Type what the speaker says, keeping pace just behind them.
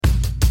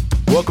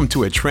Welcome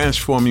to A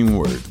Transforming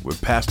Word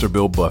with Pastor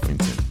Bill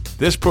Buffington.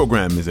 This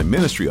program is a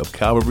ministry of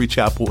Calvary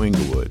Chapel,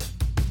 Inglewood.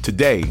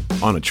 Today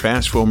on A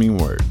Transforming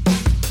Word.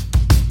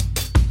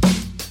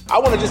 I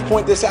want to just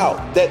point this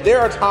out, that there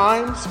are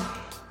times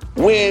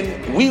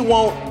when we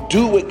won't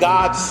do what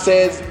God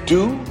says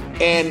do,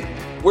 and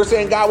we're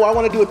saying, God, well, I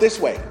want to do it this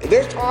way.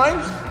 There's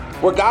times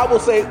where God will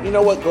say, you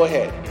know what, go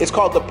ahead. It's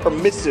called the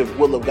permissive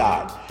will of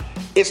God.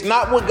 It's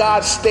not what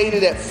God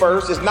stated at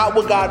first. It's not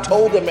what God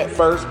told them at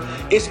first.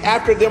 It's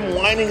after them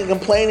whining and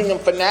complaining and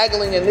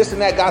finagling and this and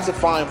that. God said,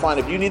 fine.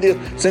 If you need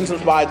to send some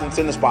spies, then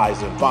send the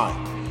spies in.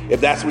 Fine. If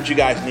that's what you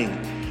guys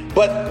need.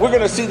 But we're going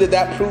to see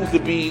that proves to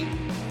be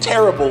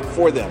terrible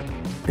for them.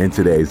 In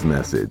today's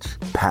message,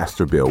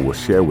 Pastor Bill will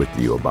share with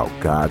you about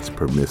God's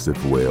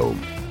permissive will.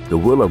 The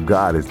will of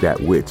God is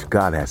that which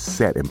God has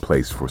set in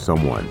place for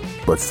someone.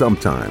 But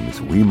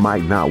sometimes we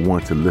might not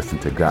want to listen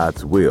to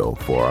God's will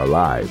for our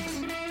lives.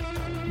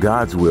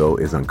 God's will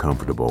is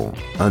uncomfortable,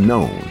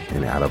 unknown,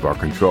 and out of our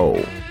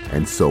control,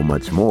 and so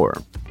much more.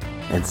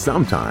 And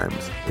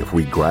sometimes, if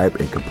we gripe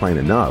and complain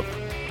enough,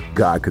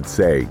 God could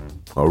say,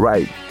 all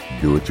right,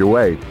 do it your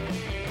way.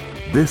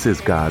 This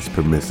is God's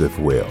permissive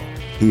will.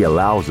 He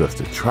allows us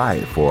to try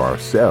it for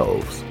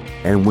ourselves.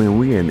 And when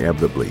we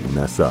inevitably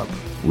mess up,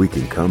 we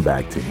can come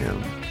back to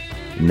Him.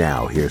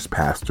 Now, here's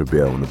Pastor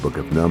Bill in the book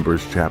of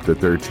Numbers, chapter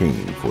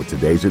 13, for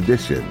today's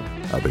edition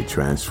of A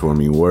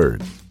Transforming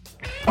Word.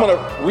 I'm going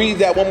to read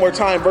that one more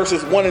time,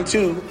 verses 1 and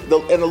 2.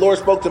 And the Lord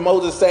spoke to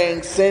Moses,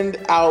 saying, send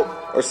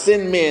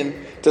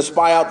men to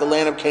spy out the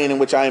land of Canaan,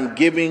 which I am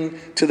giving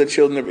to the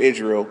children of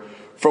Israel,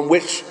 from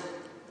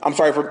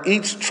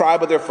each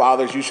tribe of their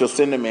fathers you shall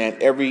send a man,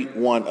 every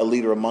one a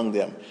leader among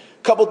them.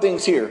 Couple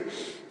things here.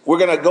 We're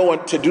going to go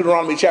into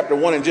Deuteronomy chapter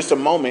 1 in just a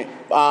moment,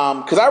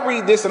 because I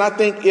read this and I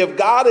think if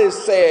God has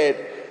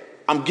said,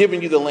 I'm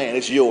giving you the land,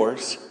 it's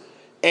yours,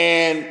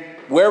 and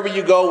wherever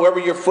you go, wherever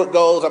your foot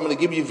goes, I'm going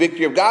to give you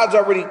victory. If God's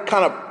already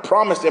kind of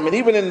promised them, and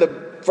even in the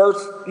verse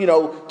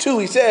 2,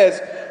 he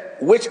says,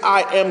 which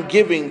I am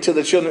giving to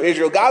the children of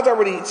Israel. God's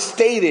already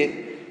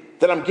stated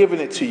that I'm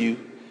giving it to you.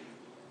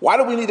 Why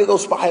do we need to go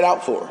spy it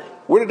out for?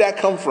 Where did that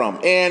come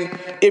from? And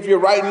if you're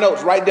writing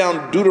notes, write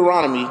down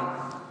Deuteronomy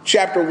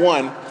chapter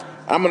 1.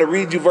 I'm going to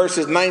read you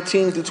verses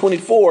 19 to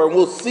 24, and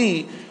we'll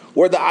see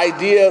where the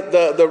idea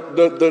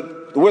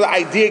where the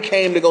idea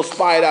came to go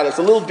spy it out. It's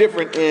a little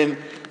different in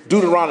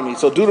Deuteronomy.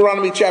 So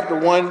Deuteronomy chapter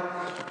 1,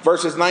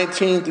 verses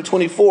 19 to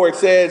 24, it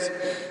says,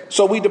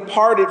 so we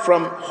departed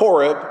from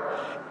Horeb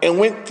and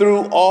went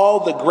through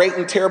all the great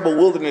and terrible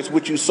wilderness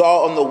which you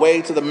saw on the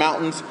way to the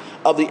mountains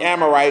of the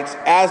Amorites,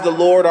 as the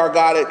Lord our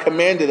God had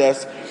commanded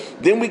us.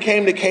 Then we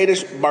came to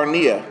Kadesh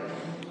Barnea.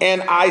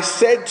 And I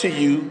said to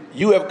you,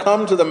 you have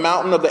come to the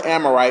mountain of the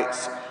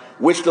Amorites,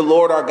 which the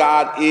Lord our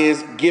God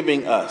is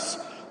giving us.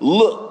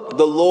 Look,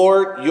 the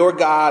Lord your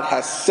God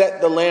has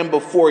set the land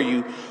before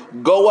you.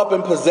 Go up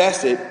and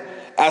possess it,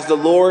 as the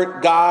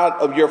Lord God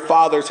of your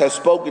fathers has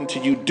spoken to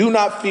you. Do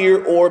not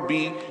fear or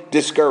be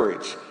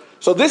discouraged.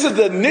 So this is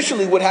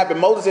initially what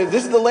happened. Moses says,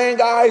 this is the land,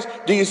 guys.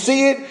 Do you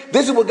see it?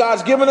 This is what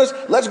God's given us.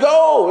 Let's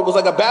go. It was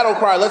like a battle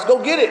cry. Let's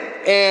go get it.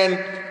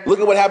 And look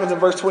at what happens in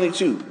verse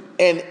 22.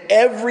 And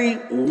every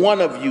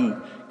one of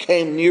you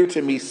came near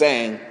to me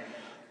saying,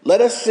 let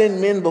us send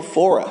men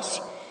before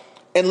us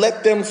and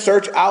let them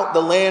search out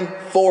the land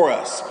for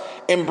us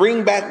and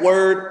bring back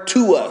word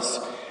to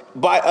us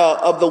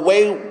of the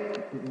way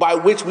by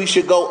which we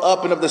should go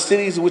up and of the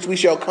cities in which we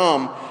shall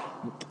come.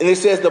 And it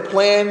says, the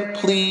plan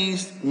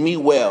pleased me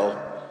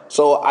well.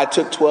 So I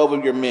took 12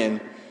 of your men,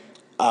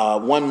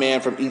 one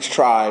man from each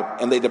tribe,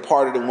 and they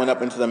departed and went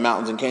up into the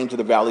mountains and came to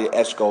the valley of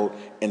Eshcol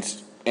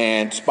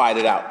and spied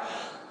it out.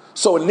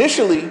 So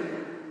initially,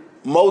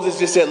 Moses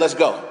just said, let's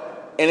go.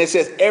 And it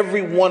says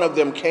every one of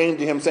them came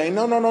to him saying,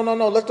 no,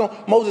 let's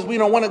don't. Moses, we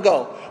don't want to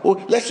go.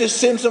 Well, let's just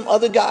send some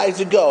other guys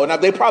to go.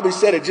 And they probably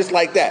said it just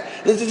like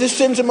that. Let's just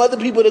send some other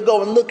people to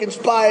go and look and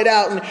spy it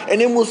out. And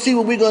then we'll see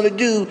what we're going to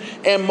do.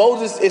 And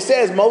Moses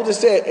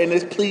said, and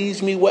it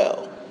pleased me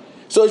well.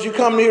 So as you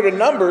come here to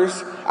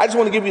Numbers, I just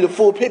want to give you the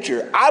full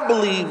picture. I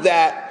believe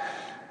that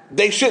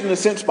they shouldn't have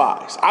sent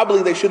spies. I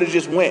believe they should have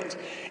just went.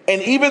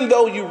 And even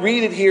though you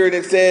read it here and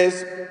it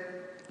says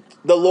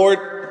the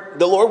Lord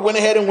went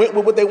ahead and went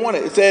with what they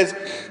wanted. It says,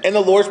 and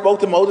the Lord spoke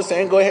to Moses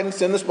saying, go ahead and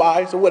send the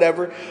spies or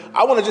whatever.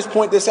 I want to just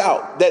point this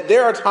out, that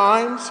there are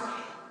times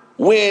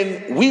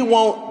when we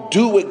won't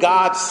do what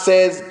God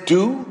says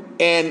do.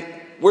 And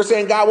we're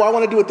saying, God, well, I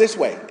want to do it this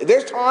way.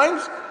 There's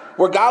times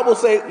where God will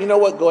say, you know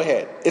what, go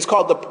ahead. It's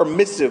called the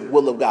permissive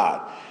will of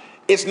God.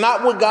 It's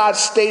not what God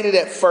stated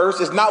at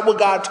first. It's not what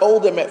God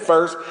told them at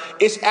first.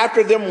 It's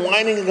after them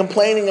whining and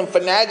complaining and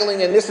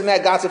finagling and this and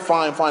that. God said,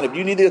 fine. If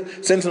you need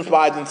to send some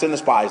spies, then send the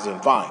spies in.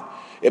 Fine.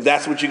 If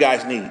that's what you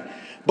guys need.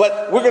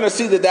 But we're going to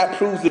see that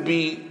proves to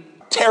be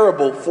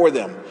terrible for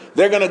them.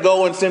 They're going to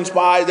go and send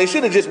spies. They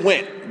should have just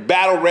went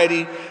battle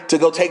ready to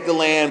go take the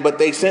land, but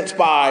they sent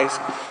spies,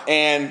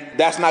 and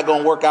that's not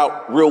going to work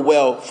out real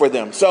well for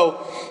them.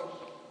 So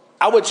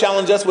I would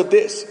challenge us with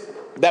this,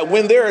 that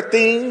when there are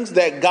things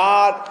that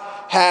God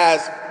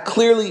has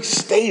clearly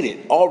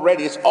stated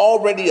already. It's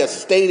already a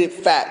stated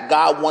fact.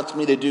 God wants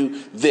me to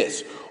do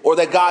this, or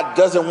that God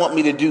doesn't want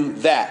me to do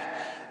that.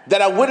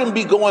 That I wouldn't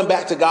be going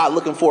back to God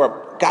looking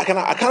for, God,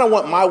 I kind of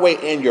want my way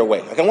and your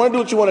way. Like, I want to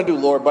do what you want to do,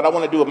 Lord, but I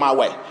want to do it my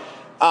way.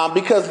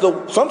 Because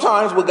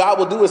sometimes what God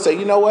will do is say,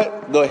 you know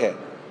what? Go ahead.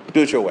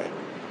 Do it your way.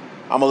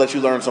 I'm going to let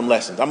you learn some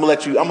lessons. I'm going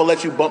to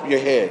let you bump your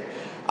head.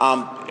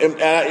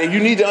 And you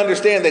need to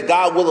understand that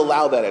God will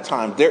allow that at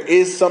times. There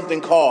is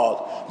something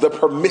called the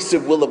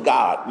permissive will of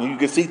God. You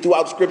can see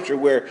throughout Scripture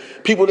where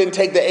people didn't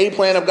take the A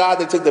plan of God,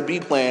 they took the B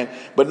plan,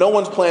 but no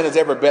one's plan is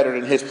ever better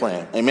than his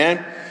plan.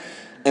 Amen?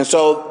 And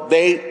so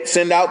they're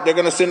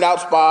going to send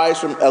out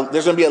spies.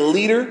 There's going to be a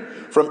leader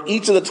from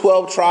each of the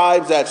 12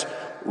 tribes that's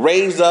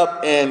raised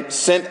up and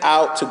sent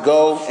out to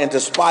go and to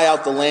spy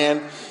out the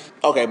land.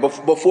 Okay,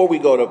 before we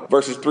go to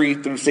verses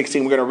 3 through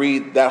 16, we're going to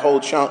read that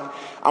whole chunk.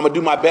 I'm going to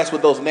do my best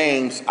with those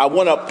names. I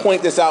want to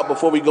point this out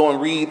before we go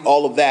and read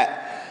all of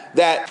that,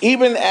 that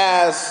even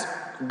as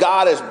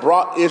God has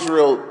brought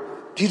Israel,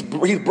 he's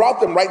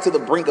brought them right to the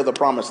brink of the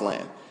promised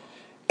land.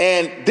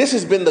 And this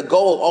has been the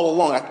goal all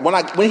along.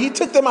 When he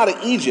took them out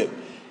of Egypt,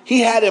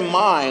 he had in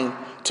mind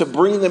to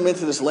bring them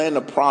into this land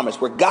of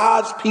promise, where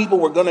God's people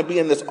were going to be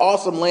in this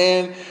awesome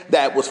land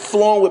that was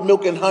flowing with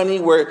milk and honey,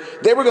 where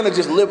they were going to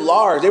just live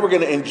large. They were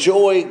going to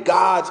enjoy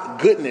God's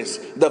goodness,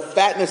 the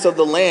fatness of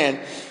the land.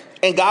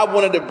 And God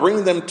wanted to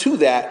bring them to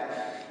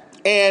that.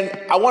 And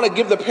I want to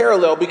give the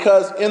parallel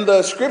because in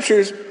the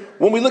scriptures,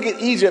 when we look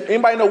at Egypt,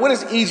 anybody know what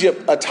is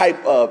Egypt a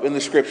type of in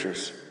the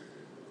scriptures?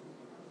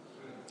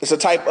 It's a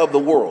type of the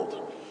world.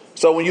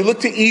 So when you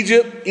look to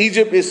Egypt,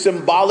 Egypt is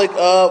symbolic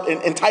of,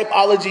 in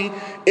typology,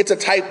 it's a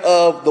type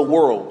of the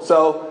world.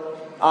 So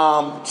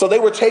they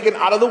were taken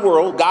out of the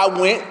world. God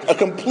went, a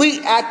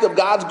complete act of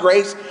God's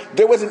grace.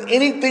 There wasn't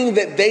anything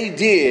that they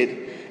did.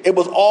 It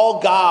was all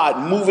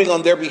God moving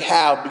on their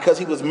behalf because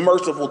he was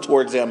merciful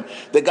towards them,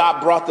 that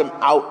God brought them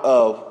out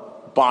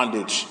of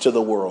bondage to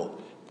the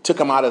world, took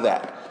them out of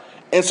that.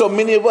 And so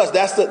many of us,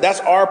 that's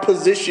our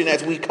position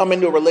as we come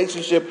into a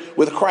relationship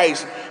with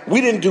Christ. We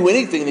didn't do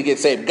anything to get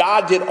saved.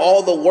 God did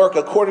all the work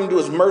according to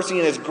his mercy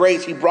and his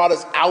grace. He brought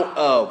us out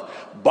of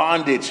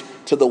bondage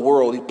to the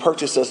world. He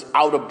purchased us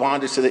out of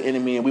bondage to the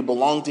enemy, and we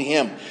belong to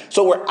him.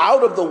 So we're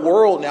out of the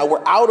world now.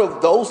 We're out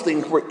of those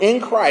things. We're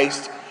in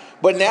Christ.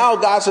 But now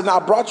God said, now I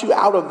brought you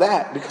out of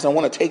that because I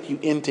want to take you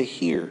into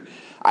here.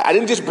 I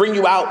didn't just bring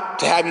you out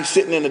to have you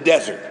sitting in the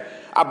desert.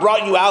 I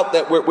brought you out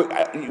that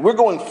we're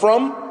going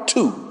from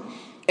to.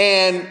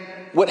 And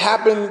what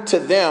happened to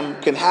them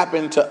can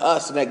happen to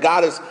us, and that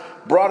God has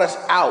brought us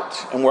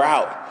out and we're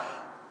out.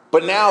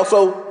 But now,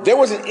 so there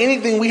wasn't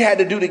anything we had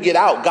to do to get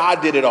out.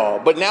 God did it all.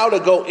 But now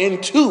to go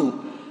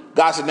into,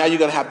 God said, now you're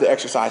going to have to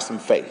exercise some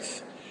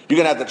faith. You're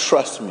going to have to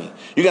trust me.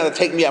 You're going to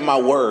take me at my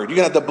word. You're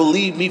going to have to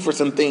believe me for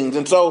some things.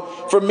 And so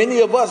for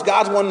many of us,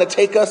 God's wanting to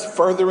take us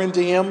further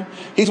into him.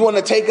 He's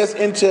wanting to take us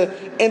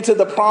into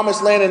the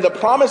promised land. And the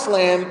promised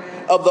land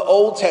of the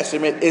Old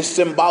Testament is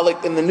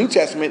symbolic in the New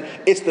Testament.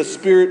 It's the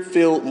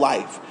spirit-filled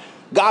life.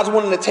 God's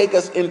wanting to take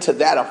us into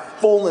that, a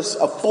fullness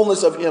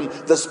of him,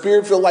 the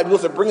spirit-filled life. He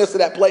wants to bring us to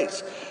that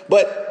place.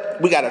 But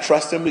we got to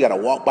trust him. We got to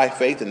walk by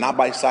faith and not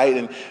by sight.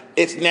 And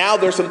it's now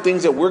there's some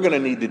things that we're going to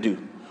need to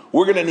do.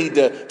 We're going to need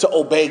to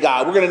obey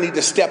God. We're going to need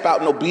to step out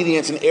in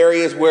obedience in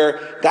areas where,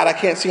 God, I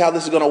can't see how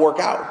this is going to work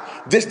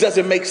out. This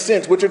doesn't make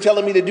sense. What you're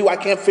telling me to do, I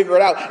can't figure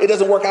it out. It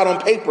doesn't work out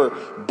on paper,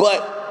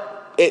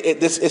 but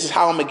this is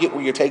how I'm going to get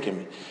where you're taking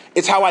me.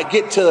 It's how I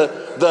get to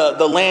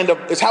the land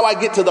it's how I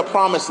get to the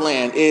promised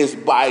land is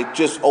by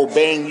just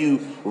obeying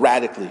you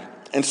radically.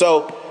 And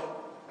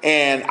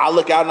I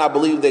look out and I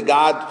believe that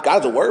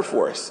God's a word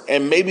for us.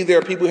 And maybe there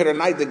are people here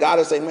tonight that God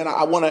is saying, man,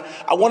 I want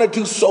to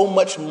do so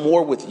much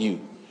more with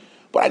you.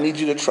 But I need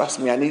you to trust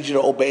me. I need you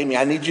to obey me.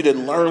 I need you to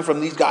learn from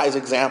these guys'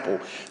 example.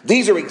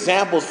 These are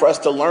examples for us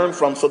to learn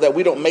from so that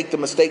we don't make the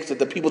mistakes that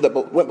the people that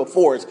went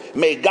before us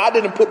made. God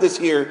didn't put this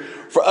here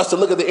for us to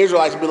look at the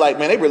Israelites and be like,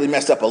 man, they really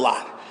messed up a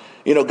lot.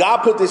 You know, God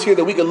put this here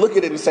that we can look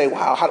at it and say,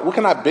 wow, what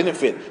can I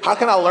benefit? How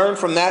can I learn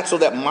from that so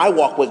that my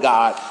walk with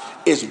God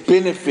is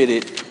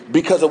benefited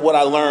because of what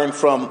I learned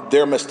from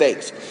their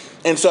mistakes?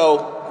 And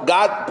so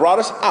God brought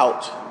us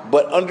out.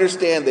 But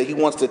understand that he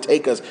wants to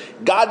take us.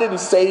 God didn't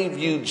save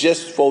you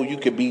just so you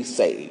could be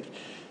saved.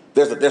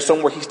 There's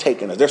somewhere he's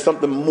taken us. There's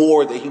something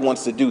more that he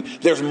wants to do.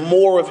 There's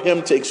more of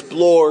him to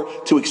explore,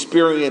 to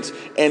experience,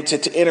 and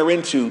to enter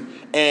into.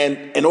 And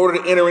in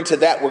order to enter into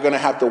that, we're going to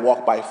have to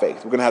walk by faith.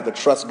 We're going to have to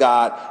trust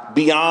God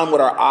beyond what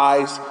our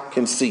eyes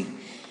can see.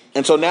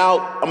 And so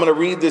now I'm going to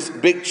read this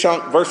big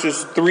chunk,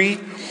 verses 3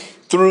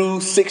 through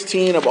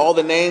 16 of all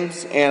the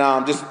names,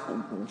 and just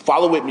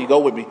follow with me, go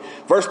with me.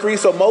 Verse 3,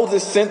 so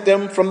Moses sent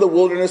them from the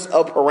wilderness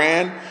of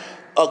Paran,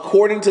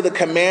 according to the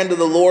command of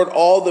the Lord,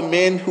 all the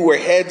men who were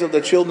heads of the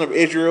children of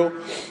Israel.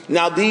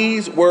 Now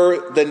these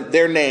were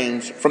their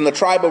names. From the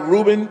tribe of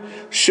Reuben,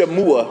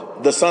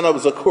 Shemua, the son of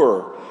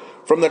Zakur.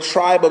 From the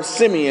tribe of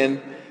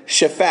Simeon,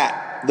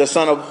 Shaphat, the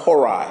son of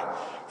Hori.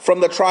 From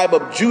the tribe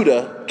of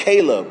Judah,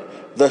 Caleb,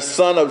 the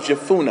son of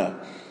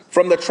Jephunneh.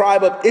 From the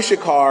tribe of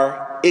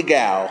Issachar,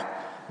 Igal,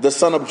 the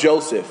son of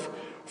Joseph.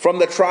 From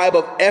the tribe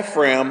of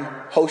Ephraim,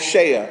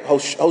 Hoshea,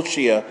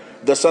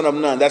 the son of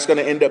Nun. That's going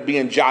to end up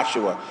being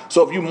Joshua.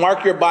 So if you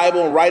mark your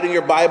Bible and write in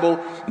your Bible,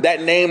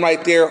 that name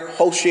right there,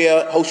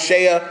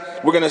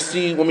 Hoshea, we're going to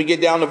see when we get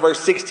down to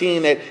verse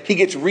 16 that he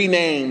gets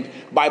renamed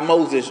by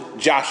Moses,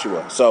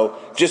 Joshua. So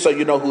just so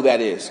you know who that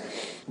is.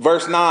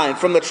 Verse 9,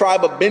 from the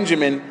tribe of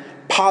Benjamin,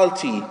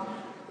 Palti,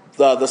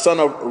 the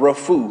son of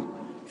Raphu.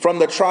 From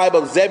the tribe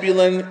of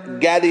Zebulun,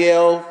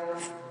 Gadiel,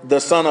 the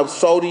son of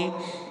Sodi.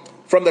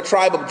 From the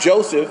tribe of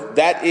Joseph,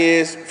 that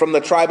is from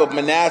the tribe of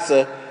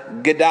Manasseh,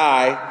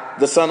 Gadai,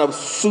 the son of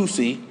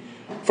Susi.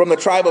 From the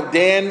tribe of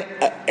Dan,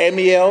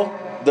 Amiel,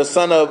 the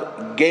son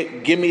of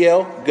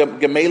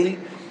Gamali.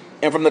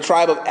 And from the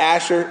tribe of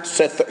Asher,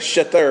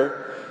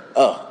 Shether,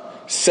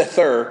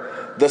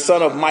 the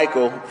son of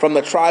Michael. From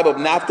the tribe of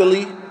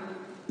Naphtali,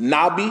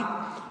 Nabi,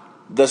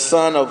 the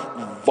son of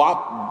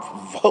Vopsi.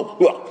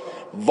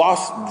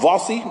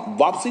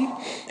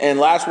 And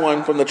last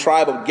one, from the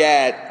tribe of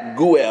Gad,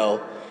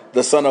 Guel,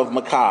 the son of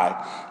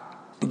Makai.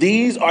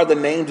 These are the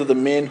names of the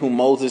men whom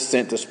Moses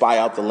sent to spy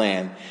out the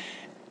land.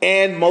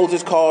 And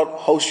Moses called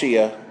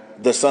Hoshea,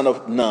 the son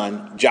of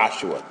Nun,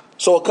 Joshua.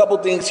 So a couple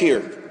things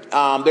here.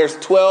 There's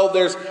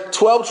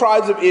 12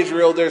 tribes of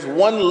Israel. There's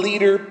one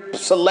leader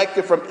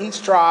selected from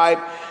each tribe.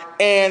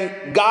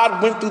 And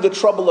God went through the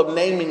trouble of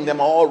naming them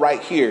all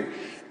right here.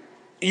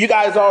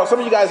 Some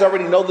of you guys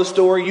already know the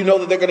story. You know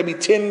that there are going to be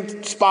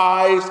 10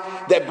 spies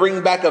that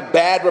bring back a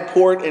bad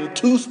report and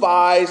 2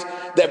 spies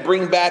that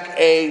bring back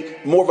a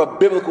more of a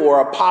biblical or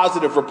a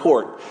positive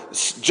report.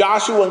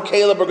 Joshua and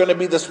Caleb are going to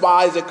be the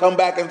spies that come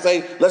back and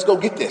say, let's go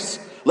get this.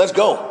 Let's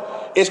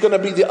go. It's going to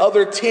be the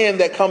other 10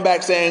 that come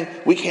back saying,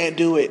 we can't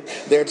do it.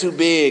 They're too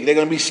big. They're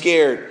going to be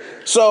scared.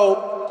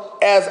 So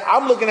as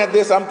I'm looking at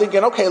this, I'm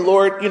thinking, okay,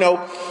 Lord,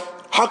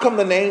 how come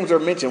the names are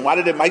mentioned? Why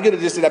I could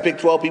have just said I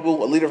picked 12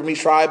 people, a leader from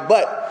each tribe,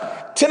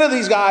 but 10 of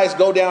these guys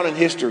go down in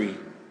history.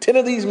 10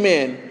 of these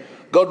men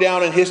go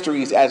down in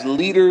histories as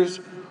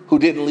leaders who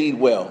didn't lead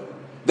well.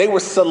 They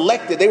were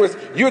selected.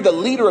 You're the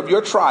leader of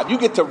your tribe. You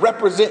get to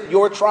represent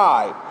your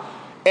tribe.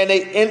 And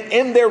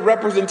in their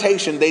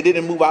representation, they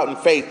didn't move out in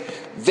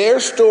faith. Their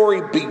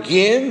story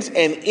begins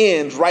and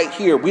ends right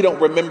here. We don't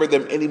remember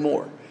them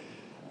anymore.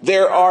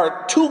 There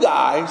are 2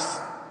 guys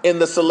in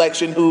the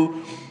selection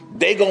who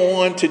they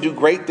go on to do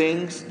great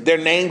things. Their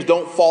names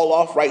don't fall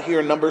off right here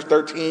in Numbers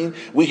 13.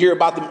 We hear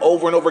about them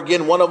over and over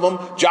again. One of them,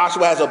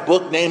 Joshua, has a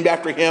book named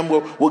after him.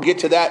 We'll get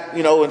to that,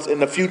 in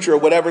the future or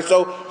whatever.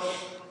 So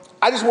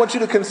I just want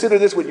you to consider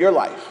this with your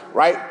life,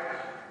 right?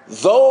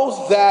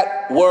 Those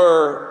that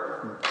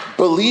were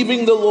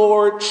believing the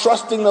Lord,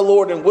 trusting the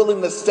Lord, and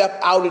willing to step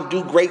out and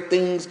do great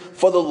things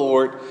for the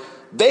Lord,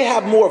 they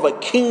have more of a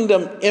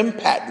kingdom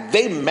impact.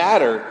 They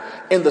matter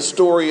in the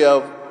story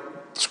of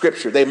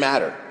Scripture. They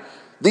matter.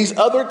 These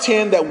other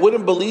 10 that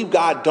wouldn't believe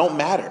God don't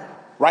matter,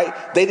 right?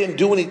 They didn't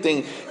do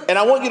anything. And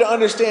I want you to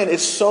understand,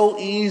 it's so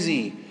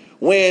easy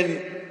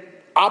when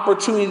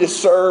opportunity to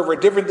serve or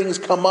different things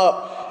come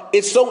up.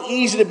 It's so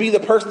easy to be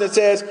the person that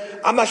says,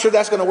 I'm not sure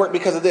that's going to work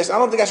because of this. I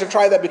don't think I should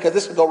try that because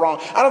this would go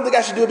wrong. I don't think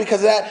I should do it because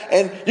of that.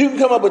 And you can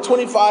come up with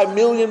 25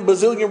 million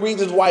bazillion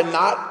reasons why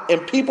not.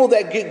 And people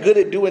that get good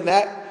at doing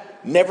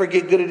that never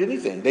get good at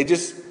anything. They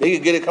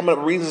get good at coming up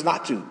with reasons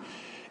not to.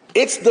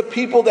 It's the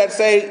people that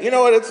say, you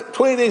know what, it's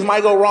 20 things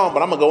might go wrong,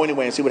 but I'm going to go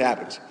anyway and see what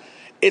happens.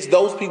 It's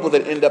those people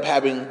that end up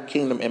having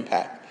kingdom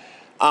impact.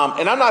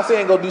 And I'm not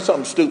saying go do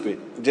something stupid.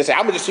 Just say,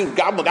 I'm going to just shoot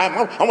God. I'm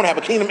going to have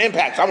a kingdom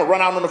impact, so I'm going to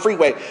run out on the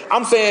freeway.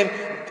 I'm saying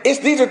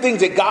these are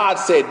things that God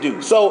said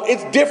do. So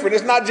it's different.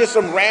 It's not just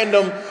some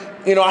random,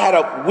 I had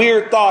a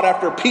weird thought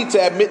after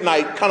pizza at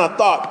midnight kind of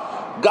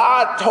thought.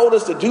 God told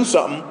us to do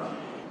something,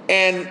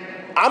 and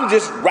I'm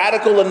just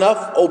radical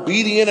enough,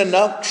 obedient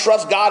enough,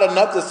 trust God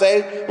enough to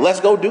say, let's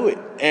go do it.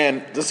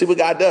 And let's see what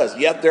God does.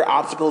 Yep, there are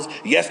obstacles.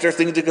 Yes, there's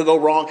things that could go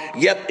wrong.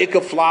 Yep, it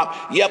could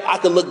flop. Yep, I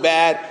could look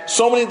bad.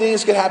 So many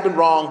things could happen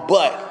wrong,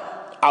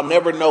 but I'll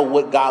never know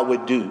what God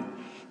would do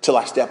till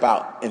I step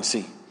out and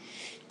see.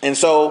 And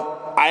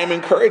so I am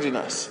encouraging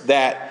us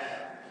that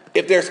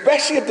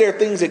especially if there are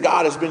things that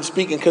God has been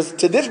speaking, because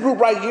to this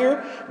group right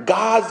here,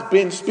 God's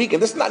been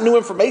speaking. This is not new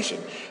information.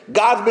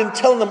 God's been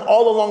telling them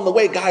all along the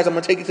way, guys, I'm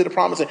going to take you to the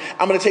promised land.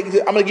 I'm going to take you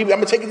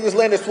to this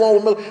land that's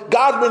flowing with milk.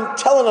 God's been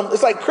telling them,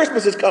 it's like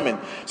Christmas is coming.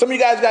 Some of you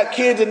guys got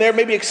kids and they're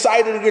maybe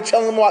excited and you're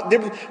telling them about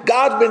different.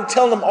 God's been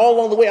telling them all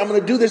along the way, I'm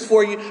going to do this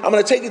for you. I'm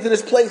going to take you to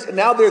this place. And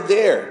now they're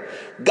there.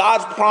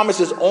 God's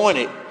promise is on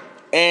it.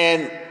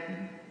 And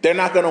they're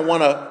not going to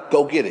want to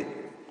go get it.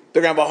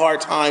 They're going to have a hard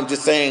time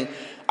just saying,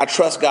 I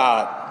trust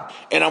God,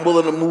 and I'm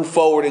willing to move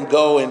forward and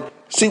go and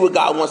see what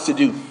God wants to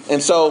do.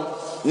 And so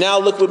now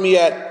look with me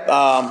at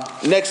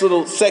next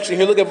little section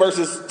here. Look at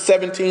verses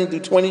 17 through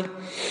 20.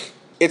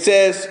 It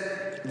says,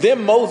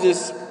 then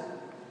Moses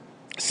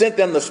sent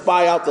them to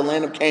spy out the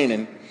land of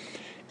Canaan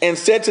and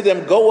said to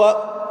them, go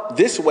up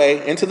this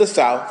way into the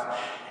south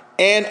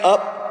and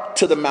up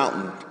to the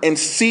mountain and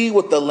see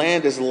what the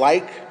land is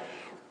like.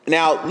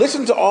 Now,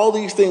 listen to all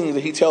these things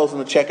that he tells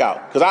them to check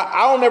out. Because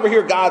I don't ever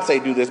hear God say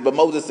do this, but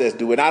Moses says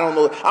do it. I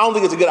don't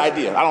think it's a good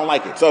idea. I don't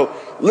like it. So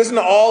listen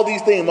to all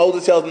these things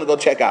Moses tells them to go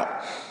check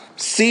out.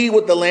 See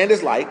what the land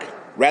is like.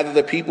 Rather,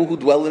 the people who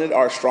dwell in it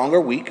are strong or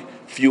weak,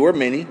 few or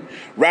many.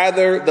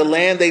 Rather, the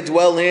land they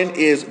dwell in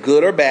is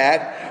good or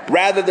bad.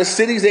 Rather, the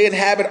cities they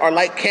inhabit are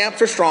like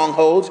camps or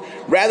strongholds.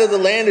 Rather, the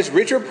land is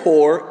rich or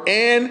poor.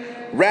 And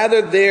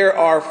rather, there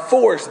are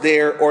forests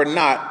there or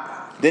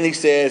not. Then he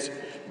says,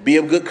 be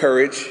of good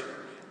courage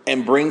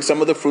and bring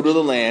some of the fruit of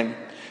the land.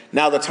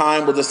 Now the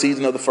time was the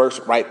season of the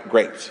first ripe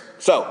grapes.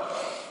 So,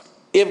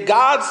 if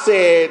God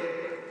said,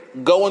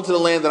 go into the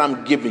land that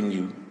I'm giving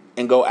you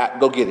and go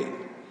get it,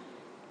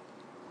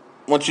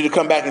 I want you to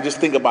come back and just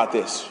think about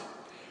this.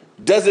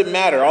 Does it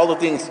matter? All the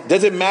things.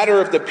 Does it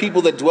matter if the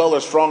people that dwell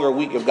are strong or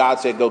weak if God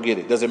said go get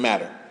it? Does it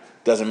matter?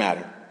 Doesn't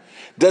matter.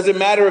 Does it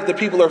matter if the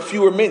people are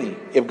few or many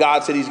if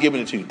God said he's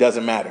giving it to you?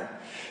 Doesn't matter.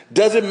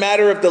 Does it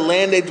matter if the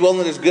land they dwell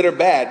in is good or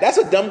bad? That's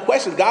a dumb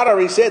question. God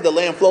already said the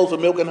land flows with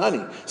milk and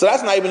honey. So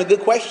that's not even a good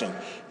question.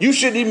 You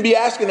shouldn't even be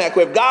asking that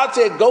question. If God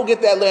said go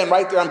get that land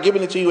right there, I'm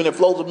giving it to you, and it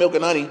flows with milk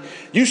and honey,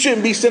 you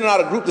shouldn't be sending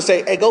out a group to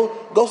say, hey,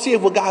 go see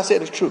if what God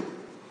said is true.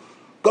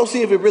 Go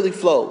see if it really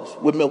flows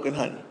with milk and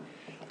honey.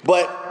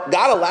 But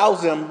God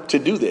allows them to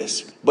do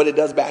this, but it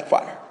does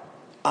backfire.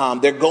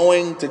 They're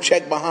going to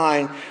check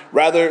behind.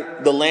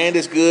 Rather, the land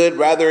is good.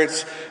 Rather,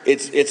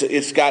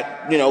 it's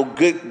got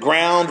good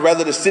ground.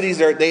 Rather, the cities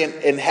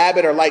they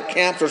inhabit are like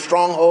camps or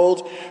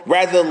strongholds.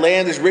 Rather, the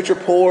land is rich or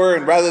poor,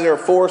 and rather there are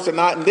forests or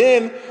not. And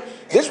then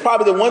this is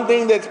probably the one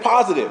thing that's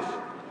positive.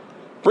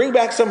 Bring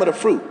back some of the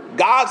fruit.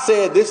 God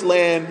said this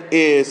land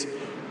is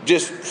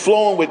just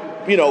flowing with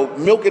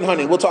milk and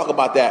honey. We'll talk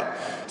about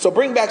that. So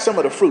bring back some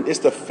of the fruit. It's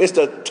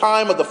the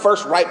time of the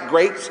first ripe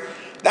grapes.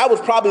 That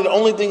was probably the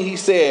only thing he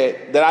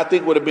said that I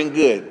think would have been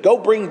good. Go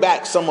bring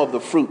back some of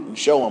the fruit and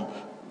show them.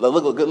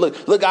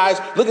 Look,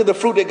 guys, look at the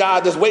fruit that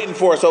God is waiting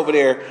for us over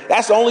there.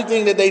 That's the only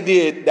thing that they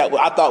did that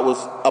I thought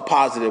was a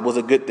positive, was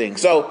a good thing.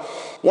 So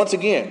once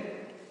again,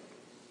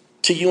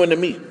 to you and to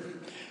me,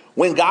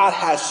 when God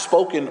has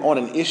spoken on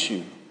an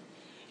issue,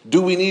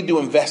 do we need to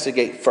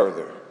investigate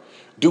further?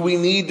 Do we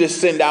need to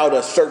send out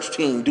a search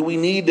team? Do we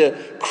need to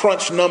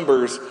crunch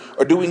numbers,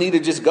 or do we need to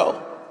just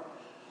go?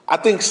 I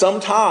think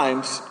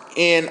sometimes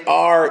in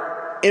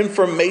our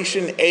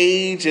information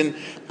age and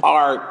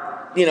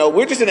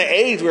we're just in an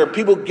age where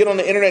people get on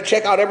the internet,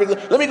 check out everything.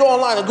 Let me go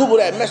online and Google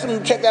that,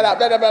 check that out,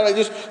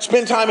 just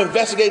spend time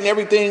investigating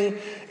everything.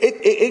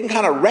 It can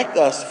kind of wreck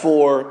us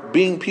for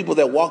being people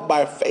that walk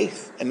by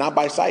faith and not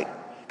by sight,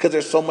 because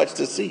there's so much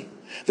to see.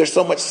 There's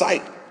so much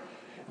sight.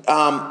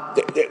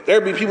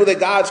 There'll be people that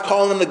God's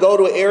calling them to go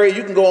to an area.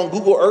 You can go on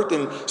Google Earth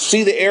and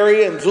see the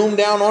area and zoom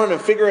down on it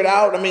and figure it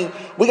out. I mean,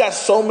 we got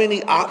so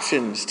many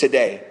options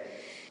today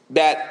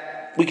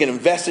that we can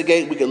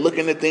investigate. We can look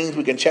into things.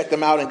 We can check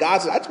them out. And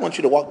God says, I just want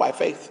you to walk by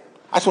faith.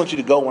 I just want you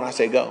to go when I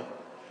say go.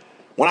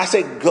 When I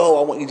say go,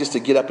 I want you just to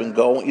get up and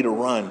go. I want you to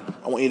run.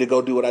 I want you to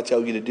go do what I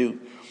tell you to do.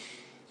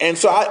 And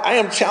so I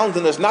am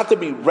challenging us not to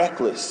be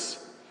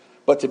reckless,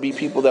 but to be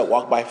people that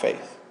walk by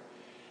faith.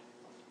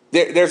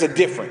 There's a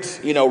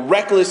difference.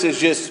 Reckless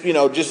is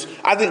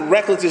I think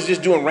reckless is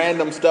just doing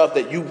random stuff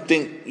that you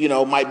think,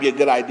 might be a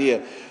good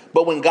idea.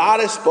 But when God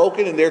has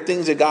spoken, and there are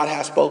things that God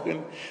has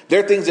spoken,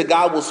 there are things that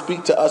God will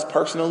speak to us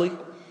personally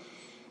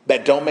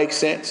that don't make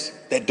sense,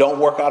 that don't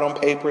work out on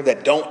paper,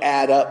 that don't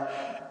add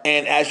up.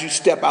 And as you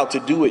step out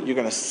to do it, you're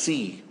going to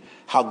see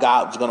how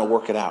God's going to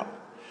work it out.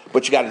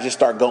 But you got to just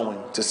start going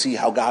to see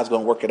how God's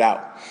going to work it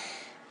out.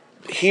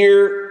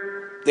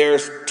 Here,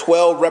 there's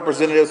 12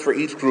 representatives for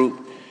each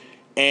group.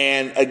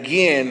 And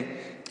again,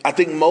 I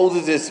think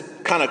Moses is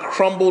kind of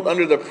crumbled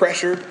under the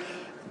pressure.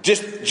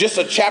 Just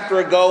a chapter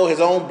ago, his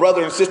own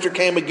brother and sister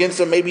came against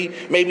him. Maybe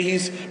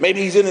he's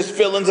in his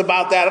feelings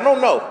about that. I don't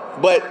know.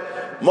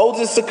 But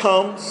Moses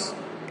succumbs,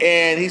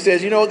 and he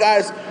says,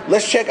 guys,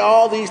 let's check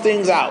all these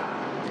things out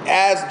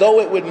as though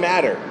it would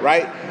matter,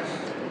 right?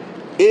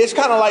 It's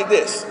kind of like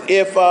this.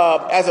 If,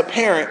 as a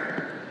parent,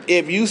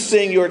 if you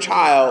send your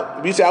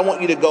child, if you say, I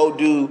want you to go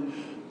do,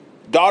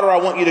 daughter,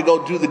 I want you to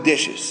go do the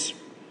dishes.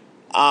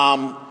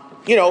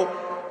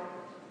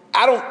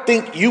 I don't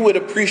think you would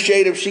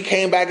appreciate if she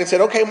came back and said,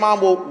 okay,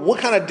 Mom, well, what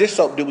kind of dish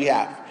soap do we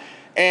have?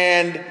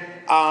 And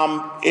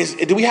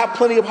do we have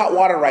plenty of hot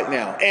water right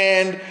now?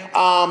 And,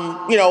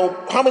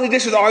 how many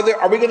dishes are there?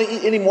 Are we going to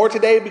eat any more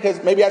today?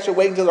 Because maybe I should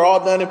wait until they're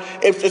all done.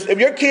 If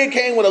your kid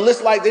came with a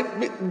list like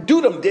that,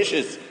 do them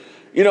dishes.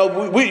 You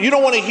don't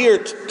want to hear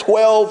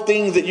 12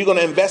 things that you're going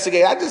to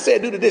investigate. I just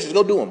said do the dishes.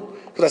 Go do them,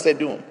 because I said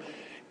do them.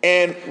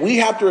 And we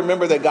have to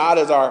remember that God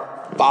is our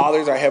Father,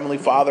 is our Heavenly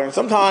Father. And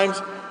sometimes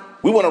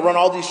we want to run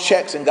all these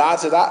checks, and God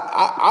says,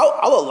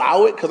 I'll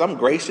allow it because I'm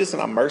gracious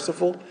and I'm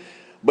merciful,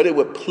 but it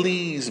would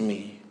please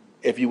me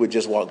if you would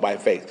just walk by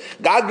faith.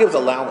 God gives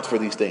allowance for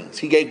these things.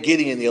 He gave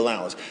Gideon the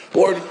allowance.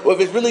 Or if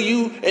it's really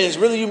you and it's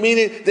really you mean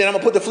it, then I'm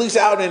going to put the fleece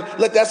out and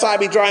let that side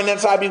be dry and that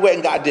side be wet,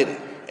 and God did it.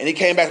 And he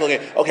came back,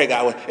 okay,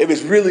 God, well, if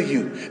it's really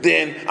you,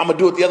 then I'm going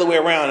to do it the other way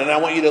around, and I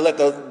want you to let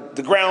the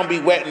the ground be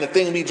wet and the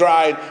thing be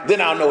dried,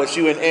 then I'll know it's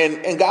you.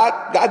 And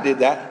God did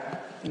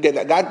that.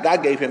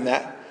 God gave him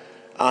that.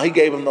 He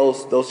gave him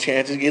those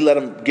chances. He let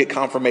him get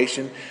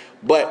confirmation.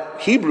 But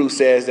Hebrews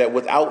says that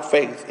without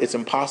faith, it's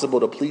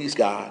impossible to please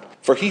God.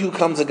 For he who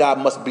comes to God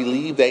must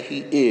believe that he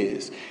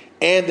is,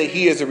 and that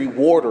he is a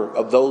rewarder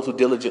of those who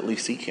diligently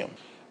seek him.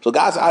 So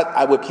guys,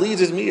 what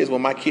pleases me is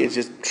when my kids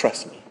just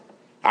trust me.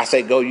 I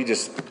say go, you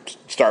just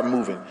start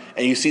moving.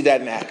 And you see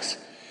that in Acts.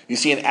 You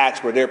see in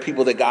Acts where there are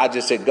people that God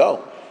just said,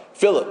 go.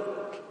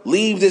 Philip,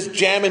 leave this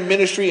jamming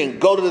ministry and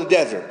go to the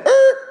desert.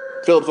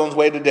 Philip's on his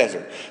way to the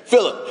desert.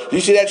 Philip, you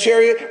see that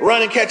chariot?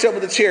 Run and catch up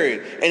with the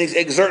chariot. And he's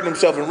exerting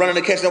himself and running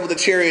and catching up with the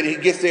chariot. And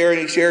he gets there and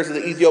he shares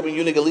with the Ethiopian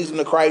eunuch and leads him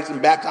to Christ and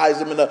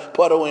baptizes him in the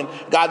puddle. And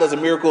God does a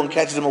miracle and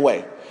catches him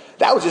away.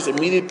 That was just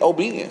immediate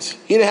obedience.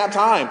 He didn't have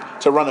time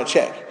to run a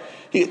check.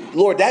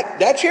 Lord,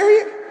 that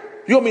chariot?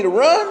 You want me to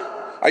run?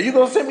 Are you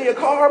going to send me a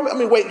car? I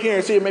mean, wait here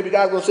and see if maybe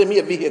God's going to send me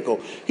a vehicle.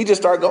 He just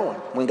started going.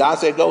 When God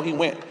said go, he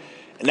went.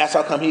 And that's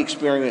how come he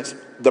experienced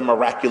the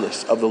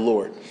miraculous of the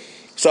Lord.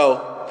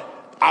 So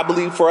I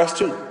believe for us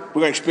too, we're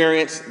going to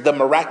experience the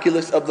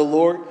miraculous of the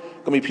Lord.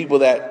 Going to be people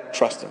that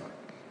trust him,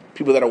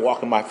 people that are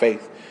walking by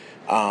faith,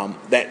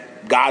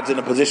 that God's in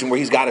a position where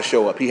he's got to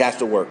show up. He has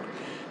to work.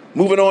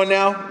 Moving on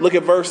now, look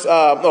at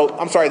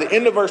the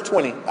end of verse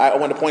 20. I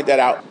want to point that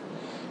out.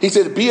 He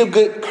says, be of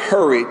good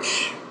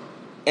courage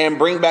and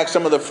bring back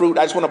some of the fruit.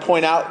 I just want to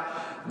point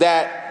out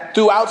that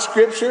throughout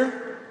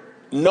Scripture,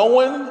 no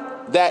one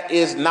that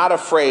is not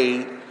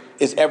afraid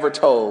is ever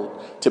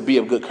told to be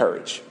of good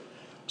courage.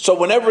 So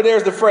whenever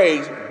there's the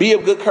phrase, be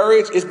of good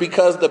courage, it's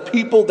because the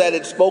people that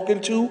it's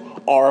spoken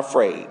to are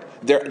afraid.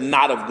 They're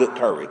not of good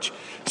courage.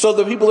 So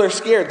the people are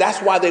scared. That's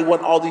why they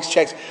want all these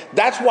checks.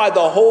 That's why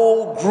the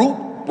whole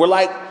group were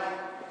like,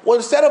 well,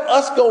 instead of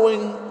us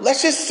going,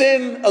 let's just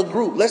send a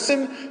group.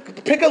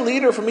 Pick a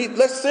leader from each.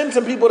 Let's send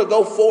some people to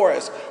go for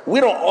us.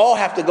 We don't all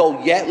have to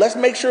go yet. Let's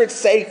make sure it's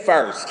safe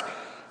first.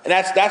 And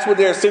that's what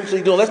they're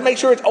essentially doing. Let's make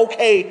sure it's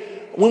okay.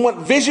 We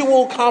want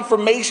visual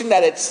confirmation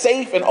that it's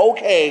safe and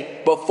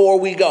okay before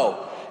we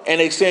go. And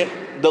they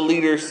sent the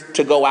leaders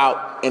to go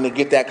out and to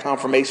get that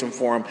confirmation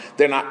for them.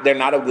 They're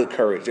not of good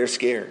courage. They're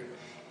scared.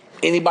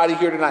 Anybody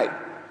here tonight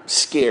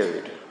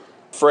scared,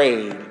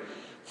 afraid,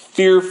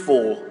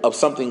 fearful of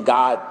something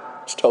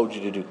God's told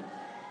you to do?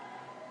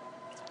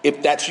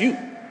 If that's you,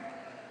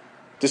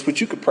 this is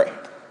what you could pray,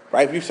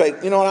 right? If you say,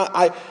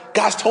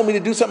 God's told me to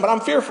do something, but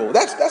I'm fearful.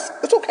 That's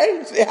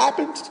okay. It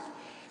happens.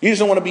 You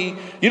don't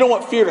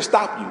want fear to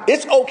stop you.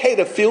 It's okay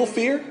to feel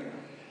fear,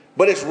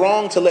 but it's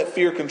wrong to let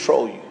fear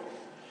control you.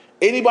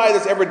 Anybody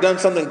that's ever done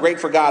something great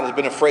for God has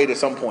been afraid at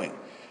some point,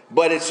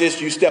 but it's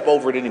just you step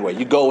over it anyway.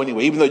 You go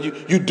anyway, even though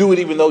you do it,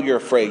 even though you're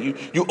afraid.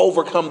 You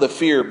overcome the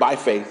fear by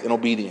faith and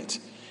obedience.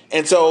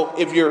 And so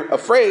if you're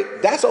afraid,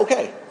 that's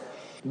okay.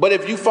 But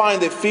if you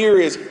find that fear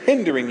is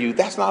hindering you,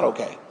 that's not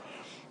okay.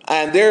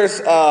 And there's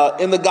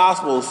in the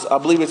Gospels, I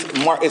believe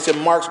it's in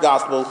Mark's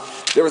Gospel,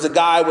 there was a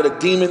guy with a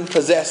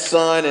demon-possessed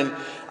son, and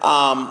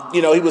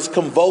he was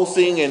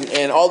convulsing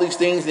and all these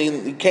things.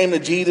 And he came to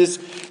Jesus,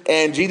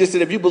 and Jesus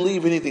said, if you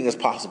believe, anything is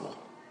possible.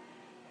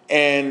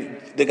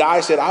 And the guy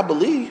said, I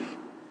believe,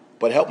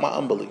 but help my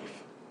unbelief.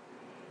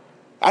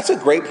 That's a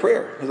great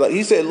prayer.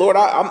 He said, Lord,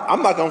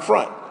 I'm not going to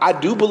front. I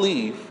do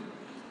believe,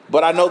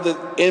 but I know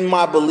that in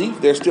my belief,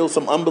 there's still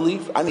some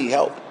unbelief. I need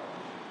help.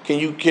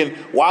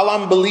 While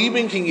I'm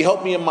believing, can you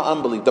help me in my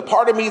unbelief? The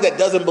part of me that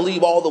doesn't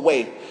believe all the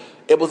way,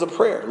 it was a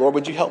prayer. Lord,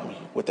 would you help me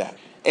with that?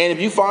 And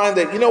if you find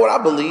that,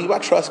 I believe, I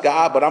trust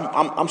God, but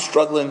I'm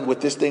struggling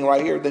with this thing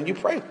right here, then you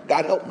pray,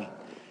 God, help me.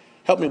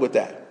 Help me with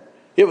that.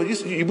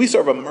 We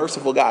serve a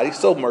merciful God. He's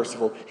so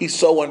merciful. He's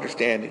so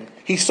understanding.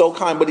 He's so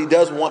kind, but he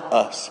does want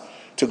us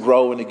to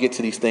grow and to get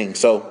to these things.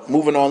 So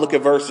moving on, look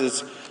at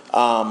verses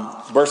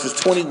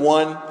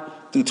 21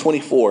 through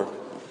 24.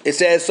 It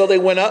says, so they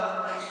went up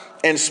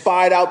and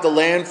spied out the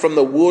land from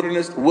the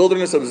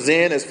wilderness of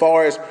Zin as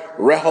far as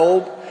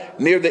Rehob,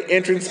 near the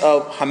entrance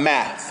of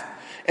Hamath.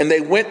 And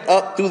they went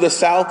up through the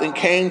south and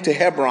came to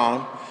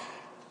Hebron.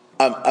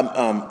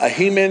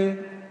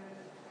 Ahiman,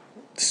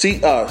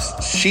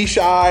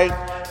 Shishai,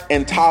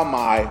 and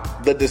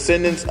Talmai, the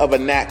descendants of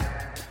Anak,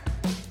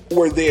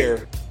 were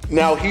there.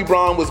 Now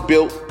Hebron was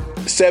built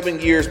 7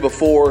 years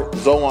before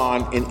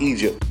Zoan in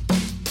Egypt.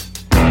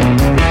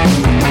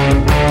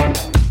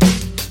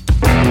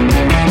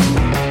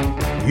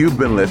 You've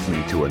been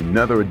listening to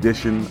another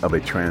edition of A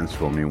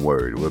Transforming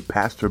Word with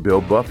Pastor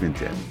Bill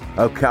Buffington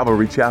of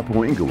Calvary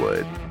Chapel,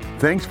 Inglewood.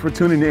 Thanks for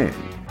tuning in.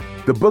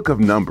 The book of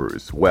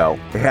Numbers, well,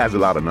 it has a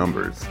lot of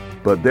numbers,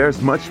 but there's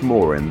much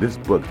more in this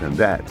book than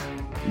that.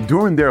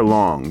 During their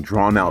long,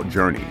 drawn-out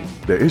journey,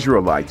 the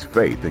Israelites'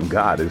 faith in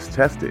God is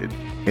tested.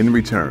 In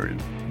return,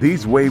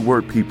 these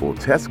wayward people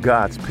test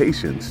God's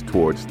patience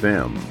towards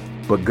them,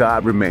 but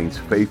God remains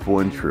faithful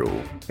and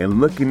true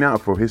in looking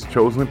out for his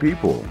chosen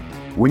people.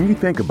 When you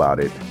think about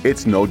it,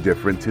 it's no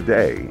different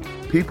today.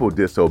 People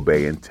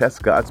disobey and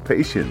test God's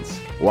patience,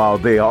 while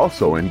they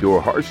also endure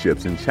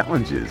hardships and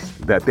challenges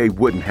that they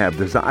wouldn't have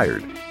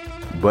desired.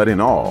 But in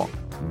all,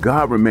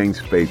 God remains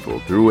faithful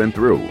through and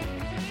through.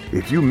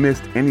 If you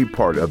missed any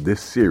part of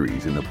this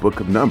series in the book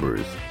of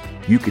Numbers,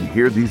 you can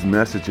hear these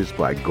messages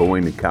by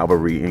going to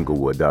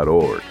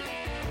calvaryinglewood.org.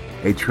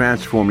 A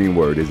Transforming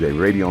Word is a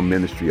radio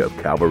ministry of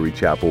Calvary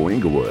Chapel,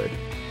 Inglewood.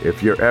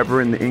 If you're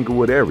ever in the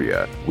Inglewood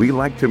area, we'd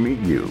like to meet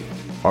you.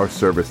 Our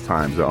service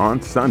times are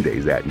on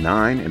Sundays at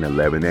 9 and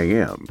 11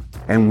 a.m.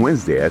 and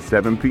Wednesday at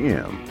 7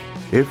 p.m.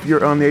 If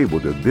you're unable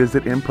to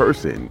visit in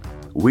person,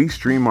 we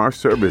stream our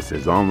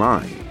services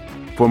online.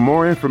 For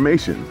more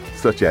information,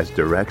 such as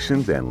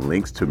directions and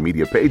links to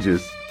media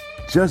pages,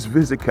 just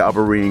visit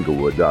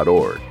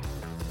calvaryinglewood.org.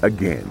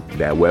 Again,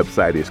 that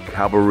website is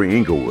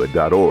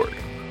calvaryinglewood.org.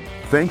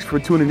 Thanks for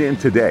tuning in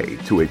today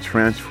to A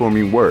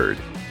Transforming Word.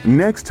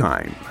 Next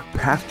time,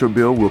 Pastor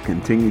Bill will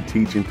continue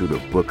teaching through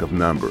the book of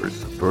Numbers,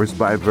 verse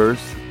by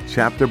verse,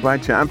 chapter by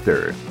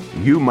chapter.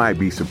 You might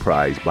be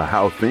surprised by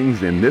how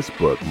things in this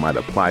book might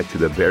apply to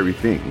the very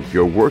things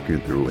you're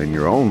working through in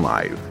your own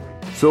life.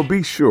 So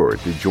be sure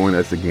to join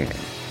us again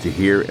to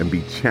hear and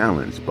be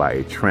challenged by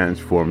a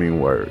transforming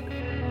word.